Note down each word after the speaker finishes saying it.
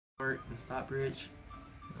and Stockbridge.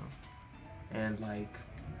 No. And like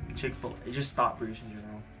Chick-fil-A. It's just Stockbridge in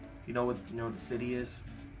general. You know what the city is?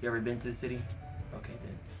 You ever been to the city? Okay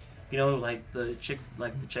then. You know like the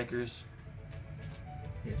Checkers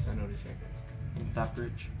Yes, I know the Checkers. in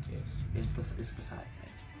Stockbridge? Yes. It's beside that.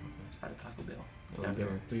 It's by the Taco Bell. Yeah,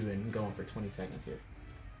 we've been going for 20 seconds here.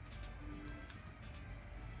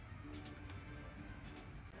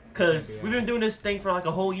 Cause we've been doing this thing for like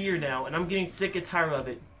a whole year now, and I'm getting sick and tired of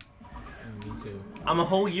it. Me too. I'm a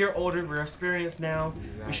whole year older. We're experienced now.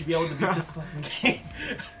 Exactly. We should be able to beat this fucking game.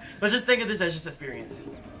 Let's just think of this as just experience.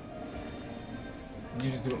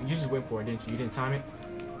 You just went for it, didn't you? You didn't time it.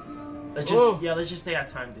 Let's just say I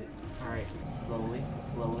timed it. All right.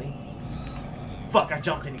 Slowly. Fuck! I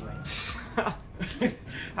jumped anyway. At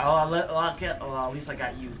least I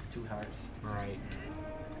got you 2 hearts. All right.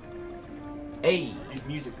 Hey. Use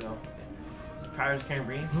music though. Pirates can't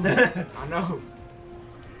breathe. I know.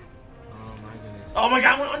 Oh my goodness. Oh my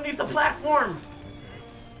god! I went underneath the platform.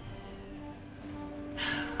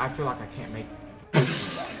 I feel like I can't make.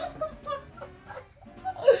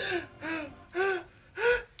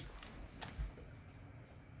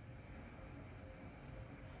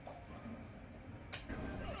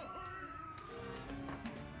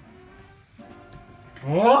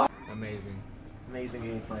 What? Amazing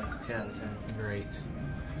gameplay. 10 out of 10. Great.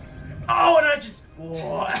 Oh, and I just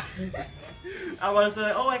what? I was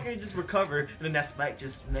like, oh, I can just recover, and then that spike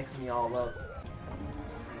just mixed me all up.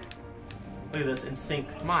 Look at this, in sync.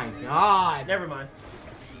 My God. Never mind.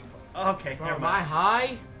 Okay, Bro, never am I mind.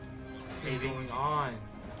 high? Maybe. What's going on?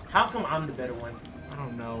 How come I'm the better one? I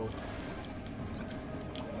don't know.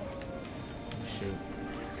 Oh, shoot.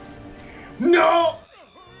 No!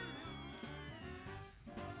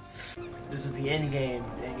 This is the end game.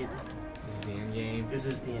 Dang it. This is the end game. This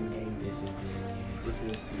is the end game. This is the end game. This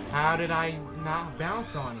is the How did I not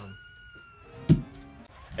bounce on him?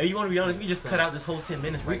 Hey, you want to be honest? We just cut out this whole 10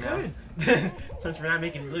 minutes right now. Since we're not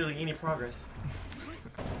making literally any progress.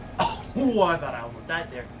 Oh, I thought I almost died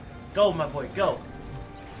there. Go, my boy, go.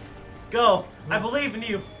 Go. I believe in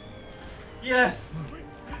you. Yes.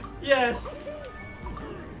 Yes.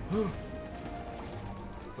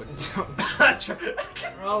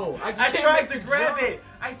 Bro, I tried to grab it.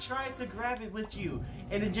 I tried to grab it with you,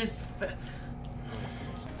 and it just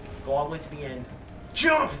go all the way to the end.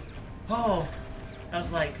 Jump! Oh, that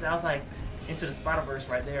was like into the Spider-Verse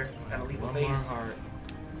right there. Gotta leave a face. One more heart.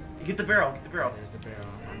 Get the barrel. Get the barrel. There's the barrel.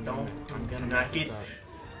 I'm gonna not mess this up.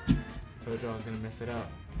 Told you I was gonna mess it up.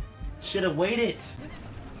 Should have waited.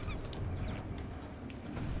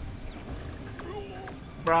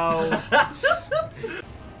 Bro.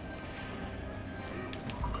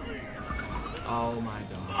 Oh my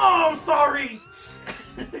God. Oh, I'm sorry.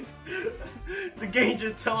 The game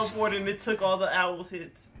just teleported and it took all the owl's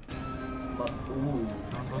hits. Ooh.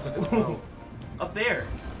 Ooh. Up there.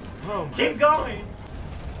 Oh, keep going.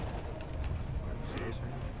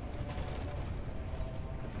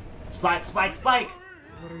 Spike, spike, spike.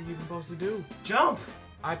 What are you even supposed to do? Jump.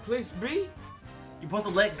 I placed B. You're supposed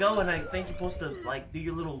to let go, and I think you're supposed to like do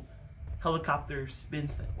your little helicopter spin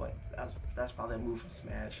thing. Wait, that's probably a move from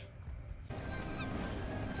Smash.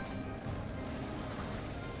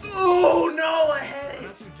 Oh no, I had it! Why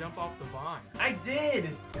don't you jump off the vine? I did!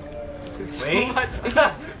 Wait!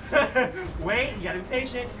 Wait, you gotta be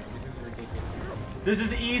patient. This is ridiculous. This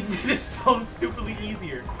is easy. This is so stupidly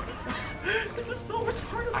easier. This is so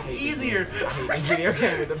retarded. I hate easier. I hate this video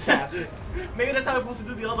game with the path. Maybe that's how I'm supposed to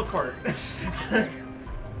do the other part.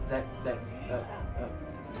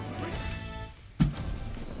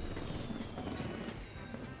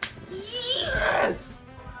 Yes!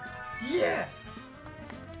 Yes!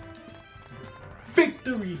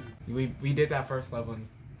 Victory! We did that first level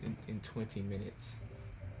in 20 minutes.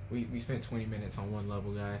 We spent 20 minutes on one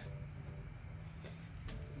level, guys.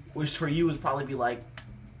 Which for you would probably be like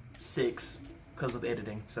 6 because of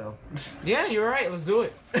editing, so. Yeah, you're right. Let's do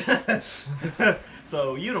it.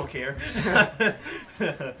 So you don't care. I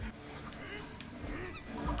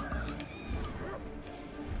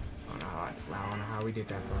don't know how we did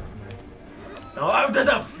that part. Oh,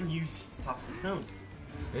 you talk too soon.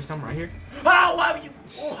 There's some right here. Oh, why were you?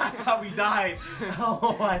 Oh, I thought we died.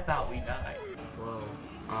 Oh, I thought we died. Whoa.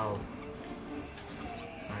 Oh.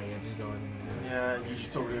 Alright, yeah, just go in Yeah, there. you're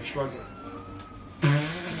just over there struggling.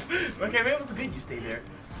 Okay, maybe it was good you stayed there.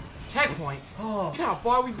 Checkpoint. Oh. You know how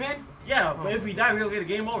far we've been? Yeah, but if we die, we don't get a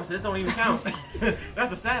game over, so this don't even count. That's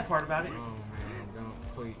the sad part about it. Oh man,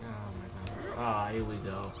 don't please. Oh my God. Ah, here we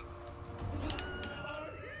go.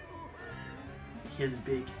 His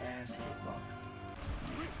big ass hitbox.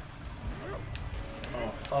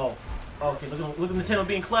 Oh, oh, Okay, look at Nintendo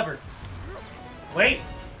being clever. Wait.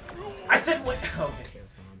 I said wait. Okay.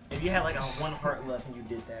 If you had like a 1 heart left and you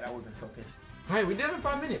did that, I would have been so pissed. Hey, we did it in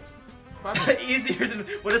 5 minutes. 5 minutes. Easier than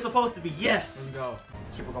what it's supposed to be. Yes. Let's go.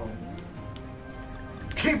 Keep her going.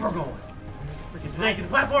 Keep her going. Freaking get the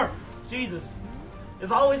platform. Jesus.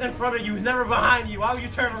 It's always in front of you. It's never behind you. Why would you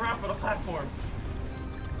turn around for the platform?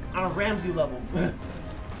 On a Ramsey level.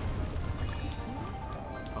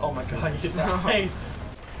 Oh my God! You did that. Hey.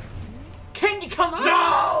 Can you come on?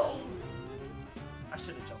 No! I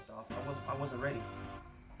should have jumped off. I wasn't ready.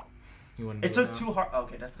 You want It took 2 hard.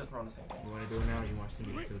 Okay, that's because we're on the same thing. You want to do it now, or you want to see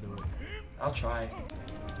me still do it? I'll try.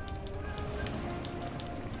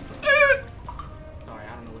 Sorry,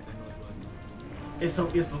 I don't know what that noise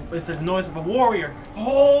was. It's the noise of a warrior.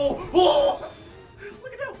 Oh! Oh!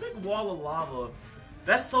 Look at that big wall of lava.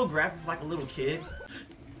 That's so graphic for like a little kid.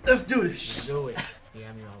 Let's do this. Let's do it. Yeah,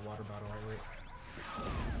 I mean, a water bottle right with.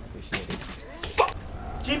 Appreciate it. Fuck!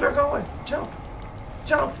 Keep her going. Jump.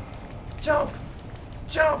 Jump. Jump.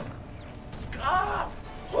 Jump. Ah!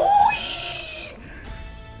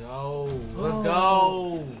 Go. Let's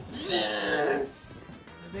go. Yes.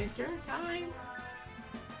 Adventure time.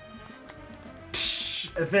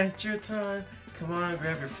 Adventure time. Come on,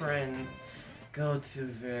 grab your friends. Go to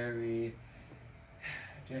very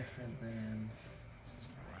different lands.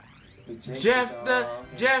 With Jeff the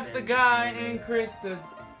dog guy and Chris the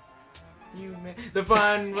human. The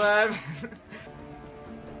fun vibe.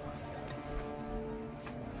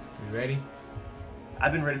 You ready?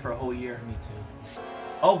 I've been ready for a whole year. Me too.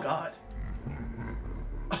 Oh God.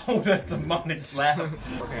 Oh, that's demonic laugh.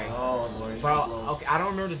 Okay. Oh Lord. Bro, okay, I don't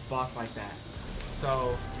remember this boss like that.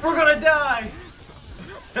 So We're gonna die.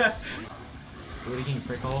 do it again,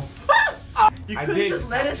 prick hole. You I couldn't did just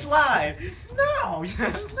just let now. it slide. No, you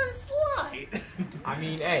could just let it slide. I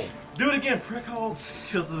mean, hey. Do it again, prick hole.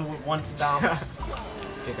 Kills it with one stomp. Get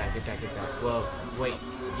that. Well, wait.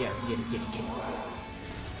 Yeah, get it.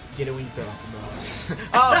 Get it when you feel like a boss.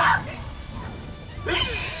 Oh!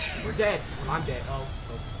 We're dead. I'm dead. Oh,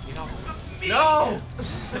 you know. No!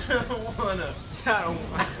 I don't wanna. I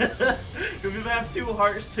don't want. Because we have 2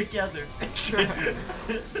 hearts together.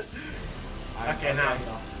 Okay, now.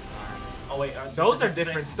 Oh wait, Those are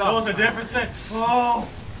different stuff. Those are different things. Oh,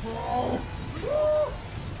 oh, oh,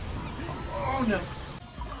 oh no.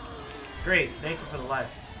 Great, thank you for the life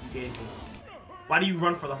you gave me. Why do you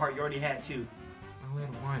run for the heart? You already had 2. I only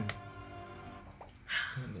had 1.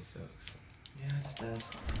 This sucks. Yeah, it just does.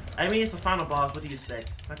 I mean, it's the final boss. What do you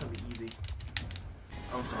expect? It's not gonna be easy.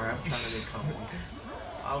 I'm sorry, I'm trying to make comedy.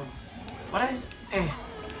 What I? You can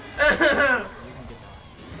get that.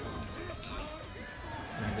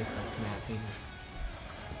 Man, this sucks, man. Things.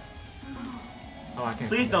 Oh, I can't.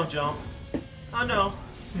 Please don't jump. Oh no.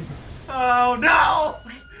 Oh no!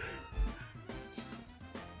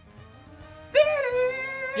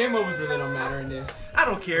 Game overs really don't matter in this. I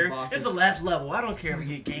don't care. bosses. It's the last level. I don't care if we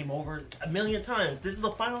get game over a million times. This is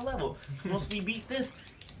the final level. So once we beat this,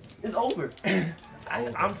 it's over.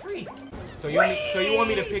 I'm free. So you want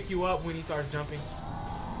me to pick you up when he starts jumping?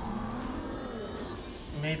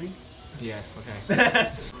 Maybe. Yes. Okay.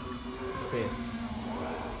 Pissed.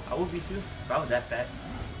 I would be too if I was that fat.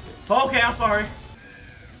 Okay, I'm sorry.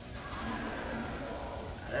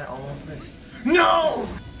 That almost missed. No!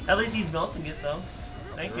 At least he's melting it though.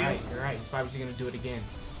 Thank you. You're right. He's probably just gonna do it again.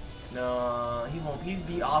 No, he won't. He's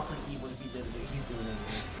be awfully evil if he did it. He's doing it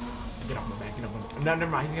again. Get off my back. Get off my back. No,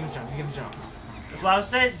 never mind. He's gonna jump. He's gonna jump. That's what I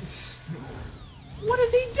said. What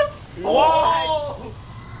is he doing? Oh!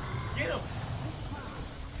 Get him!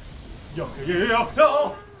 Yo!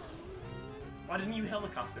 No! Why didn't you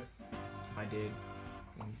helicopter? I did,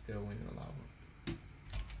 and he still went in the lava.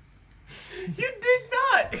 You did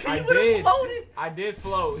not! I You would have did. floated! I did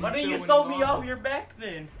float. Why He didn't you still throw went in me the off lava. your back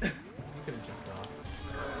then? You could have jumped off.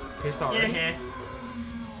 Pissed already. Yeah.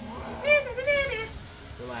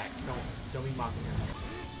 Relax. Don't be mocking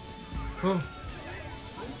him.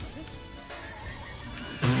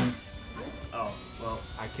 Oh, well.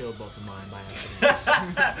 I killed both of mine by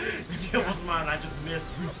accident. You killed both of mine, I just missed.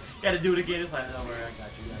 You gotta do it again. It's like, don't worry, I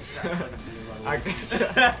got you. I got you.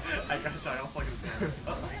 I got you. I'll fucking do it.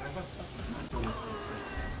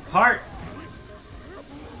 Heart!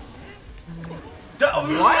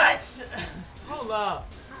 What? Hold up.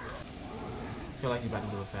 I feel like you're about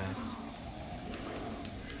to do it fast.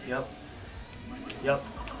 Yep. Yep.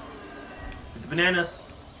 With the bananas.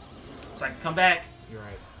 So I can come back. You're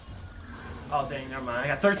right. Oh dang, never mind. I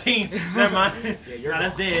got 13. Never mind. Yeah, you're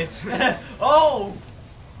that's dead. Oh!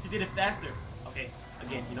 You did it faster. Okay,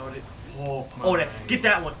 again, you know what it. Oh, that. Get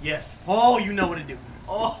that one. Yes. Oh, you know what to do.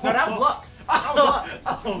 Oh, No, that was luck.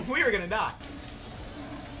 Oh, we were gonna die.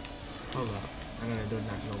 Hold up. I'm gonna do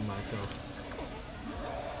nothing on myself.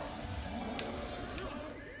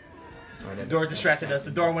 Sorry, The door distracted us.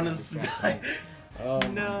 The door wanted us to die. Oh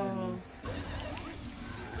No.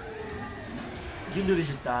 You literally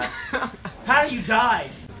just died. How do you die?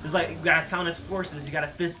 It's like, you gotta sound his forces, you gotta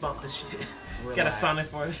fist bump this shit. You gotta sound his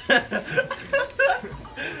force. Get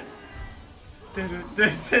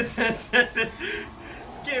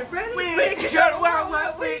ready, we can show the world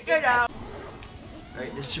what we can do.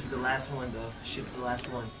 Alright, this should be the last one though. This should be the last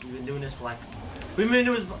one. We've been doing this for like... We've been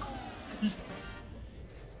doing this...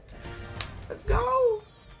 Let's go!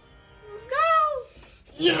 Let's go!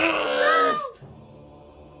 Yes!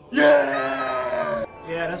 Yeah!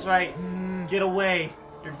 Yeah, that's right. Get away.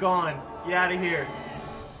 You're gone. Get out of here.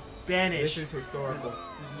 Banish. This is historical.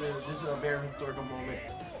 This is a very historical moment.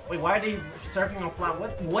 Wait, why are they surfing on fly?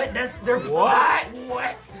 What? That's their... What?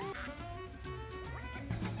 What?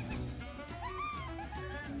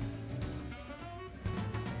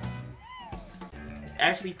 It's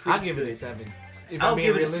actually pretty I'll give good. it a 7. If I'll I'm being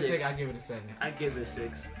give it a realistic, 6. I'll give it a 7. I give it a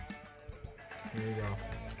 6. Here we go.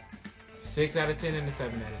 6 out of 10 and a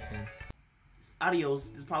 7 out of 10. Adios.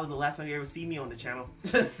 This is probably the last time you ever see me on the channel.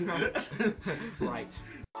 Right.